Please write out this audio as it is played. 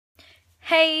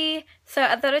Hey, so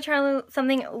I thought I'd try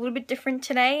something a little bit different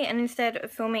today, and instead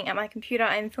of filming at my computer,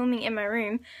 I'm filming in my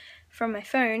room from my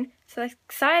phone. So that's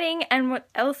exciting. And what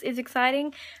else is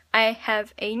exciting? I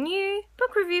have a new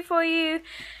book review for you.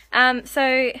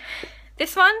 So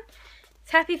this one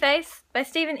is Happy Face by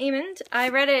Stephen Emond. I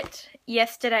read it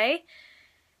yesterday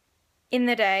in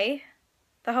the day,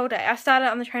 the whole day. I started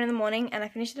on the train in the morning and I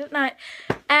finished it at night.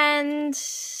 And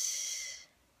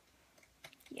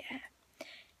yeah.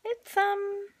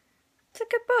 It's a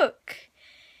good book.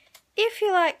 If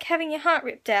you like having your heart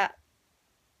ripped out,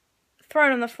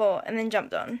 thrown on the floor, and then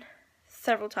jumped on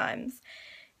several times,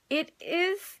 it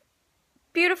is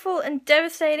beautiful and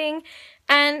devastating,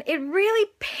 and it really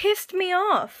pissed me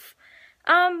off.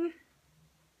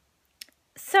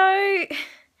 So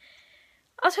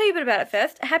I'll tell you a bit about it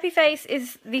first. Happy Face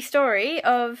is the story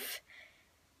of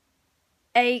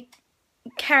a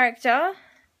character,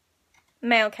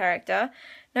 male character,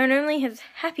 known only as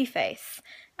Happy Face,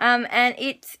 and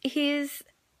it's his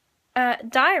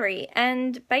diary,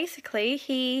 and basically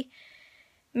he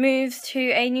moves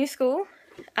to a new school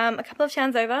a couple of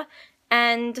towns over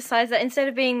and decides that instead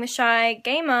of being the shy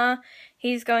gamer,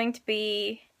 he's going to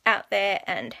be out there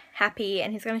and happy,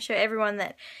 and he's going to show everyone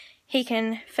that he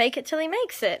can fake it till he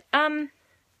makes it.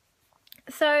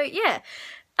 So yeah,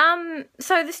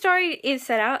 so the story is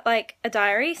set out like a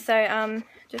diary, so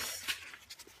just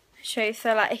show you,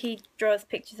 so like he draws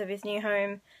pictures of his new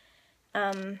home,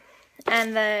 and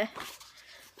get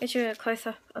you a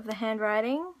close-up of the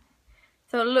handwriting.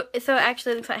 So it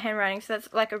actually looks like handwriting, so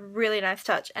that's like a really nice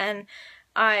touch, and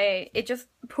it just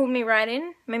pulled me right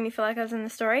in, made me feel like I was in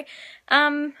the story.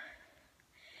 So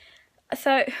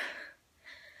I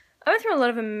went through a lot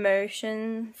of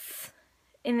emotions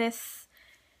in this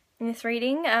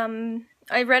reading.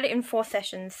 I read it in 4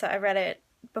 sessions, so I read it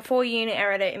before uni, I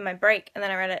read it in my break, and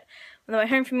then I read it on the way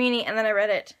home from uni, and then I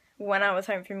read it when I was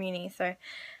home from uni. So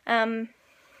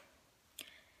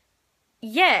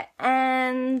yeah,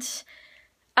 and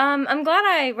I'm glad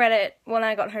I read it when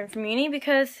I got home from uni,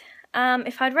 because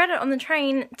if I'd read it on the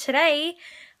train today,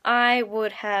 I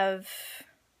would have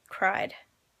cried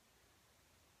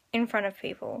in front of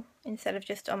people instead of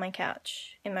just on my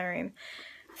couch in my room.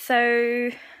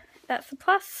 So that's a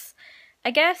plus,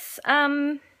 I guess.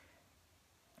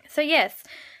 So yes,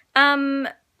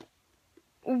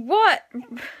 what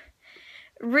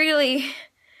really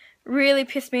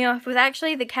pissed me off was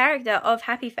actually the character of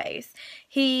Happy Face.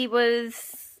 He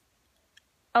was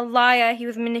a liar, he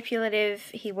was manipulative,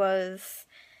 he wasn't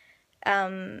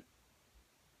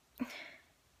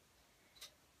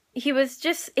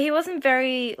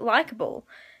very likable.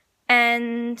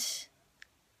 And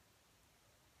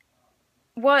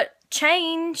what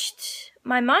changed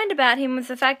my mind about him was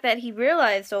the fact that he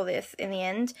realized all this in the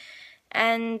end,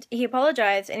 and he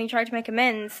apologized and he tried to make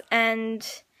amends,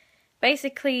 and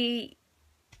basically,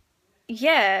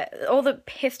 yeah, all the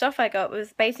pissed off I got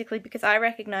was basically because I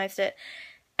recognized it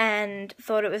and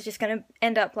thought it was just going to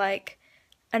end up like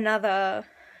another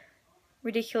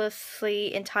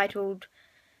ridiculously entitled,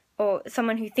 or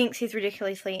someone who thinks he's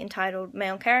ridiculously entitled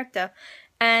male character,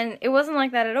 and it wasn't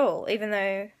like that at all, even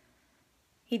though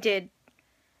he did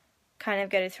kind of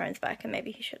get his friends back, and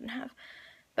maybe he shouldn't have,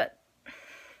 but,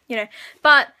 you know,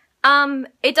 but,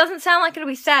 it doesn't sound like it'll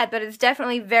be sad, but it's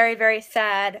definitely very, very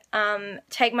sad.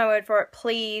 Take my word for it,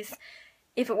 please.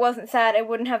 If it wasn't sad, it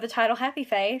wouldn't have the title Happy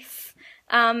Face.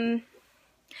 No,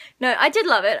 I did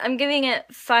love it. I'm giving it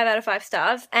 5 out of 5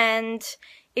 stars, and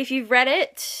if you've read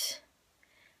it,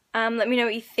 let me know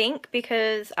what you think,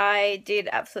 because I did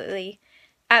absolutely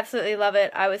love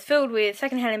it. I was filled with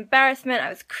secondhand embarrassment, I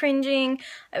was cringing,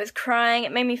 I was crying,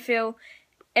 it made me feel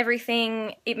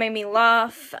everything, it made me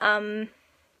laugh,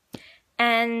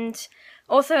 and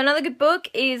also another good book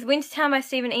is Wintertown by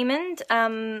Stephen Emond.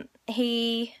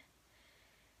 He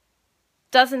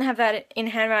doesn't have that in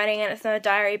handwriting and it's not a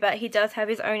diary, but he does have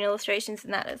his own illustrations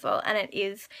in that as well, and it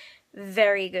is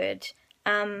very good.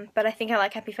 But I think I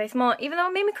like Happy Face more, even though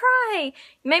it made me cry.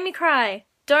 It made me cry.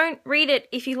 Don't read it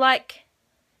if you like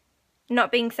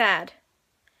not being sad.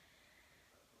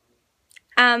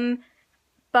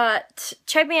 But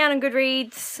check me out on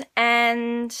Goodreads,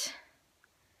 and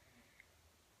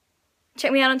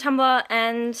check me out on Tumblr,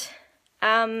 and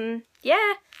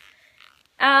yeah,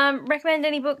 recommend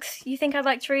any books you think I'd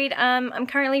like to read. I'm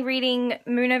currently reading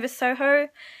Moon Over Soho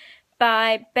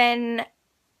by Ben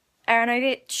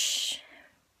Aronovich,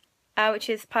 which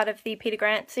is part of the Peter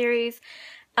Grant series,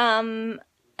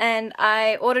 and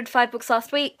I ordered 5 books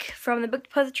last week from the book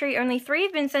depository. Only 3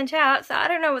 have been sent out, so I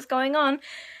don't know what's going on,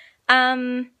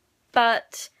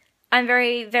 but I'm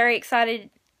very, very excited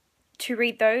to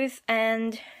read those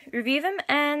and review them,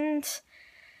 and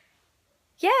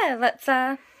yeah, let's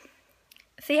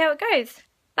see how it goes.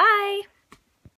 Bye!